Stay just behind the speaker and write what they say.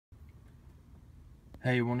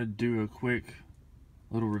Hey, I wanted to do a quick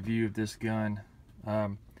little review of this gun.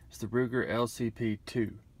 It's the Ruger LCP II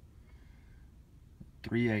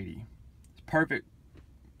 380. It's perfect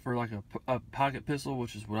for like a pocket pistol,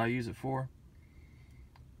 which is what I use it for.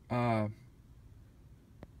 You're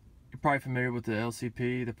probably familiar with the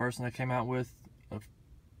LCP, the first one they came out with a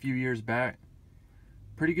few years back.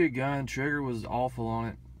 Pretty good gun. Trigger was awful on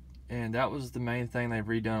it, and that was the main thing they've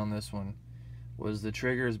redone on this one. Was the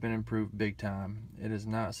trigger has been improved big time. It is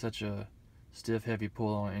not such a stiff, heavy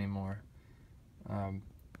pull on it anymore.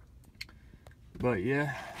 But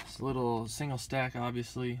yeah, it's a little single stack,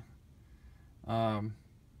 obviously. I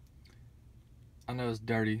know it's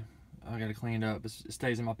dirty. I gotta clean it up. It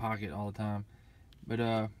stays in my pocket all the time.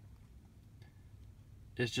 But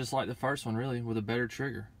it's just like the first one, really, with a better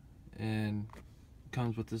trigger. And it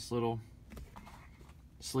comes with this little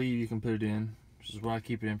sleeve you can put it in, which is what I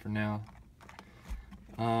keep it in for now.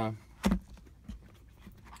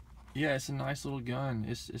 Yeah, it's a nice little gun.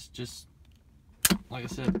 It's just, like I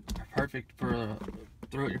said, perfect for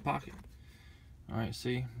throw it in your pocket. Alright,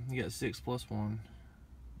 see, you got 6+1.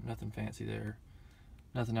 Nothing fancy there.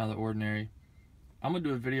 Nothing out of the ordinary. I'm gonna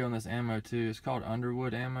do a video on this ammo too. It's called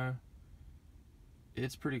Underwood ammo.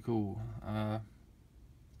 It's pretty cool. I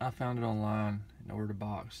found it online and ordered a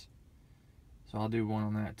box. So I'll do one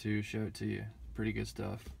on that too, show it to you. Pretty good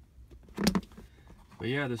stuff. But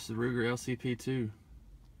yeah, this is the Ruger LCP II.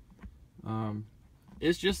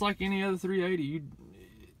 It's just like any other 380.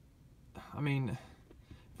 I mean,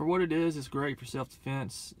 for what it is, it's great for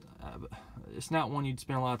self-defense. It's not one you'd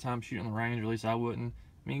spend a lot of time shooting on the range, or at least I wouldn't.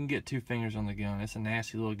 I mean, you can get 2 fingers on the gun. It's a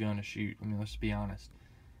nasty little gun to shoot. I mean, let's be honest.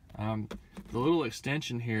 The little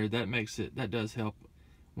extension here, that does help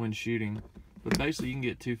when shooting. But basically, you can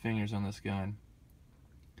get 2 fingers on this gun.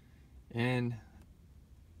 And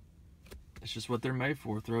it's just what they're made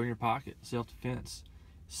for. Throw in your pocket, self-defense.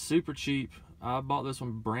 Super cheap. I bought this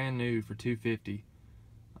one brand new for $250.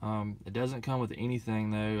 It doesn't come with anything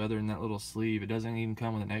though, other than that little sleeve. It doesn't even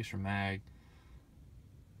come with an extra mag.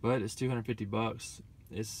 But it's $250.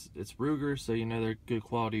 It's Ruger, so you know they're good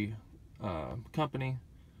quality company.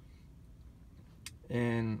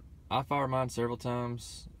 And I fired mine several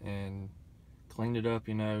times and cleaned it up.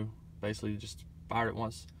 You know, basically just fired it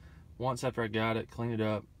once after I got it, cleaned it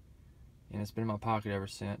up, and it's been in my pocket ever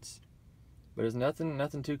since. But there's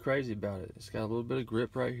nothing too crazy about it. It's got a little bit of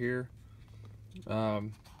grip right here.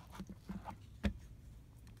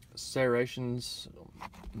 Serrations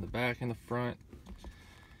in the back and the front.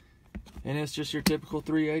 And it's just your typical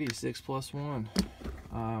 380, 6+1.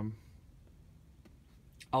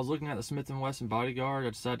 I was looking at the Smith & Wesson Bodyguard. I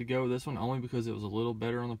decided to go with this one only because it was a little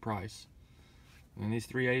better on the price. And these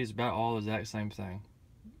 380s about all the exact same thing.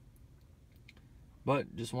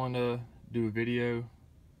 But just wanted to do a video,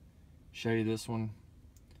 show you this one,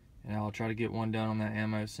 and I'll try to get one done on that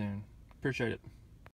ammo soon. Appreciate it.